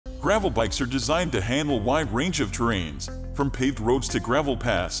Gravel bikes are designed to handle a wide range of terrains, from paved roads to gravel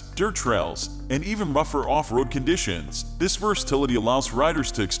paths, dirt trails, and even rougher off-road conditions. This versatility allows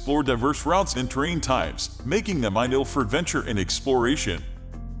riders to explore diverse routes and terrain types, making them ideal for adventure and exploration.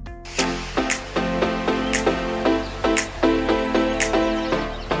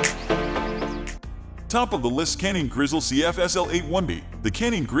 Top of the list, Canyon Grizzle CF-SL81B. The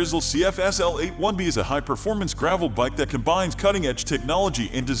Canyon Grizzle CF-SL81B is a high-performance gravel bike that combines cutting-edge technology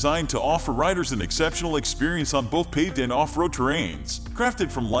and design to offer riders an exceptional experience on both paved and off-road terrains. Crafted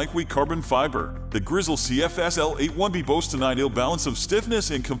from lightweight carbon fiber, the Grizzle CF-SL81B boasts an ideal balance of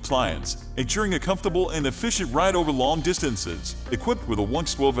stiffness and compliance, ensuring a comfortable and efficient ride over long distances. Equipped with a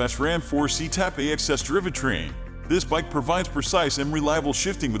 112 SRAM 4C TAP AXS drivetrain, this bike provides precise and reliable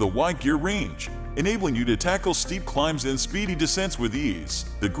shifting with a wide gear range, enabling you to tackle steep climbs and speedy descents with ease.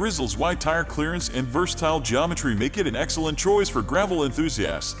 The Grizzle's wide tire clearance and versatile geometry make it an excellent choice for gravel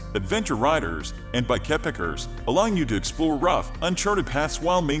enthusiasts, adventure riders, and bikepickers, allowing you to explore rough, uncharted paths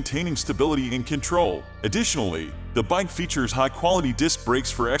while maintaining stability and control. Additionally, the bike features high-quality disc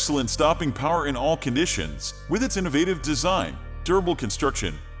brakes for excellent stopping power in all conditions. With its innovative design, durable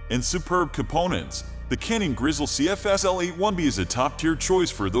construction, and superb components, the Canyon Grizzle CF-SL81B is a top-tier choice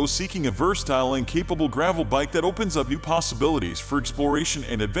for those seeking a versatile and capable gravel bike that opens up new possibilities for exploration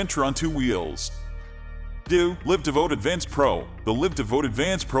and adventure on two wheels. Live Devote Advance Pro. The Live Devote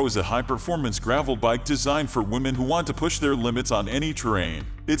Advance Pro is a high-performance gravel bike designed for women who want to push their limits on any terrain.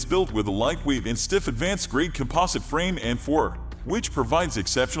 It's built with a lightweight and stiff advanced-grade composite frame and fork, which provides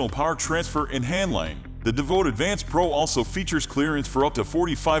exceptional power transfer and handling. The Devote Advance Pro also features clearance for up to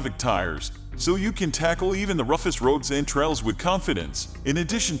 45 tires, so you can tackle even the roughest roads and trails with confidence. In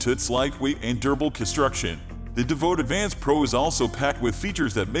addition to its lightweight and durable construction, the Devote Advance Pro is also packed with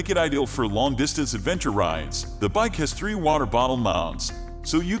features that make it ideal for long-distance adventure rides. The bike has 3 water bottle mounts,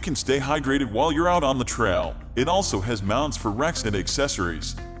 so you can stay hydrated while you're out on the trail. It also has mounts for racks and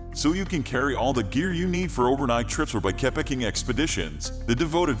accessories, so you can carry all the gear you need for overnight trips or bikepacking expeditions. The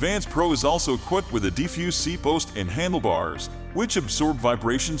Devote Advance Pro is also equipped with a diffused seat post and handlebars, which absorb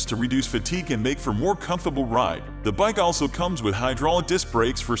vibrations to reduce fatigue and make for a more comfortable ride. The bike also comes with hydraulic disc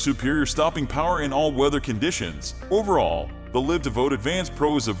brakes for superior stopping power in all weather conditions. Overall, the Live Devote Advance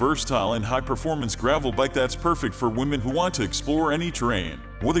Pro is a versatile and high-performance gravel bike that's perfect for women who want to explore any terrain.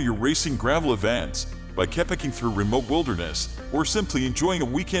 Whether you're racing gravel events, bikepacking through remote wilderness, or simply enjoying a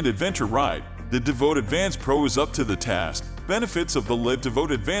weekend adventure ride, the Devote Advance Pro is up to the task. Benefits of the Live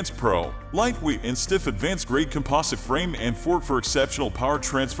Devote Advance Pro: lightweight and stiff advanced-grade composite frame and fork for exceptional power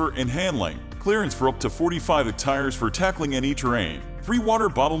transfer and handling, clearance for up to 45 tires for tackling any terrain, 3 water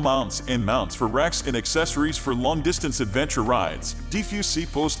bottle mounts and mounts for racks and accessories for long-distance adventure rides, diffused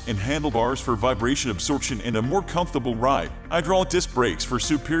seat post and handlebars for vibration absorption and a more comfortable ride, hydraulic disc brakes for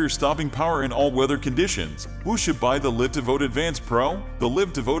superior stopping power in all weather conditions. Who should buy the Live Devote Advance Pro? The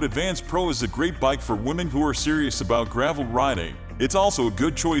Live Devote Advance Pro is a great bike for women who are serious about gravel riding. It's also a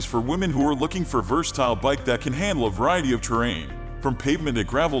good choice for women who are looking for a versatile bike that can handle a variety of terrain, from pavement to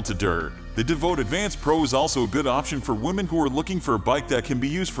gravel to dirt. The Devote Advance Pro is also a good option for women who are looking for a bike that can be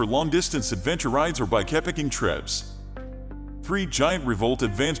used for long-distance adventure rides or bikepacking trips. 3. Giant Revolt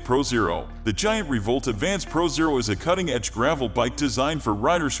Advance Pro Zero. The Giant Revolt Advance Pro Zero is a cutting-edge gravel bike designed for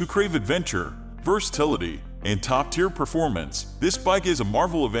riders who crave adventure, versatility, and top-tier performance. This bike is a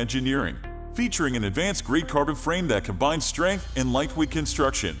marvel of engineering, featuring an advanced-grade carbon frame that combines strength and lightweight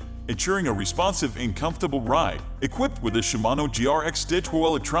construction, ensuring a responsive and comfortable ride. Equipped with a Shimano GRX Ditchwheel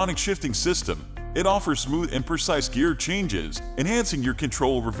electronic shifting system, it offers smooth and precise gear changes, enhancing your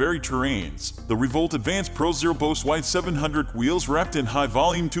control over varied terrains. The Revolt Advance Pro Zero boasts wide 700 wheels wrapped in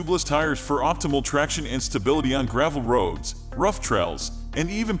high-volume tubeless tires for optimal traction and stability on gravel roads, rough trails, and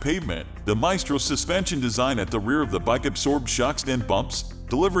even pavement. The Maestro suspension design at the rear of the bike absorbs shocks and bumps,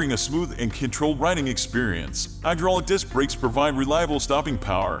 delivering a smooth and controlled riding experience. Hydraulic disc brakes provide reliable stopping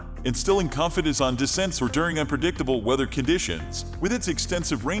power, instilling confidence on descents or during unpredictable weather conditions. With its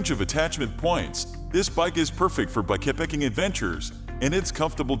extensive range of attachment points, this bike is perfect for bikepacking adventures, and its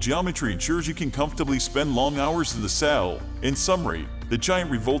comfortable geometry ensures you can comfortably spend long hours in the saddle. In summary, the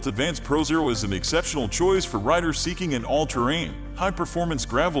Giant Revolt Advance Pro Zero is an exceptional choice for riders seeking an all-terrain, high-performance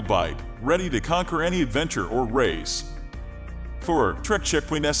gravel bike, ready to conquer any adventure or race. 4. Trek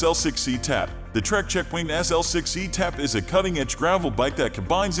Checkpoint SL6E TAP. The Trek Checkpoint SL6E TAP is a cutting-edge gravel bike that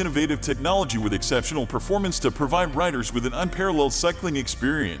combines innovative technology with exceptional performance to provide riders with an unparalleled cycling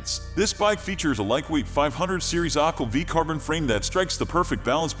experience. This bike features a lightweight 500 series Aqua V carbon frame that strikes the perfect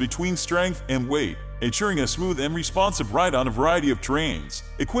balance between strength and weight, ensuring a smooth and responsive ride on a variety of terrains.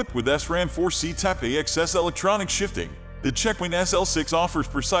 Equipped with SRAM 4C TAP AXS electronic shifting, The Checkpoint SL6 offers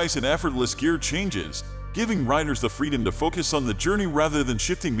precise and effortless gear changes, giving riders the freedom to focus on the journey rather than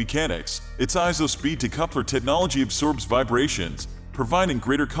shifting mechanics. Its ISO speed-to-coupler technology absorbs vibrations, providing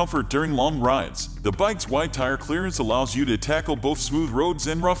greater comfort during long rides. The bike's wide tire clearance allows you to tackle both smooth roads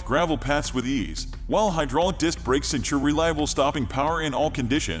and rough gravel paths with ease, while hydraulic disc brakes ensure reliable stopping power in all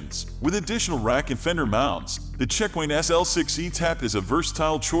conditions. With additional rack and fender mounts, the Checkpoint SL6 E-Tap is a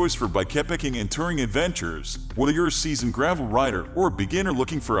versatile choice for bikepacking and touring adventures. Whether you're a seasoned gravel rider or a beginner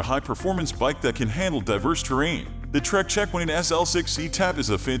looking for a high-performance bike that can handle diverse terrain, the Trek Checkpoint SL6 E-Tap is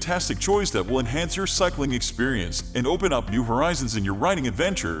a fantastic choice that will enhance your cycling experience and open up new horizons in your riding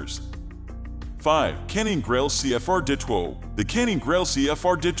adventures. 5. Canyon Grail CFR Ditwo. The Canyon Grail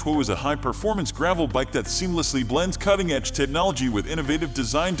CFR Ditwo is a high-performance gravel bike that seamlessly blends cutting-edge technology with innovative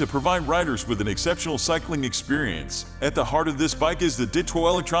design to provide riders with an exceptional cycling experience. At the heart of this bike is the Ditwo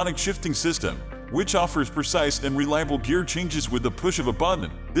electronic shifting system, which offers precise and reliable gear changes with the push of a button.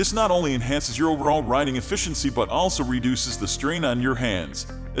 This not only enhances your overall riding efficiency but also reduces the strain on your hands,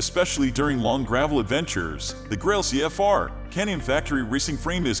 especially during long gravel adventures. The Grail CFR Canyon Factory Racing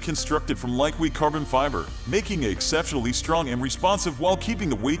Frame is constructed from lightweight carbon fiber, making it exceptionally strong and responsive while keeping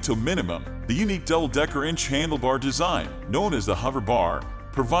the weight to a minimum. The unique double-decker inch handlebar design, known as the hover bar,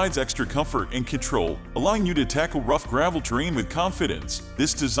 provides extra comfort and control, allowing you to tackle rough gravel terrain with confidence.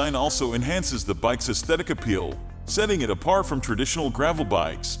 This design also enhances the bike's aesthetic appeal, setting it apart from traditional gravel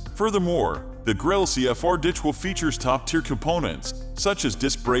bikes. Furthermore, the Grail CFR Ditwo features top-tier components, such as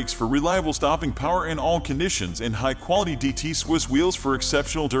disc brakes for reliable stopping power in all conditions and high-quality DT Swiss wheels for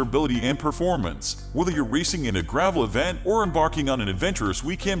exceptional durability and performance. Whether you're racing in a gravel event or embarking on an adventurous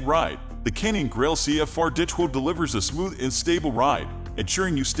weekend ride, the Canyon Grail CFR Ditwo delivers a smooth and stable ride,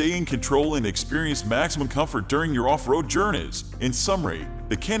 ensuring you stay in control and experience maximum comfort during your off-road journeys. In summary,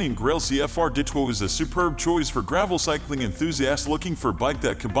 the Canyon Grail CFR Ditwo is a superb choice for gravel cycling enthusiasts looking for a bike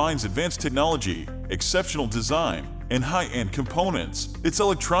that combines advanced technology, exceptional design, and high-end components. Its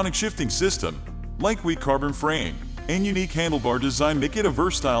electronic shifting system, lightweight carbon frame, and unique handlebar design make it a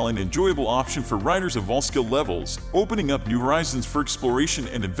versatile and enjoyable option for riders of all skill levels, opening up new horizons for exploration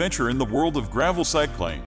and adventure in the world of gravel cycling.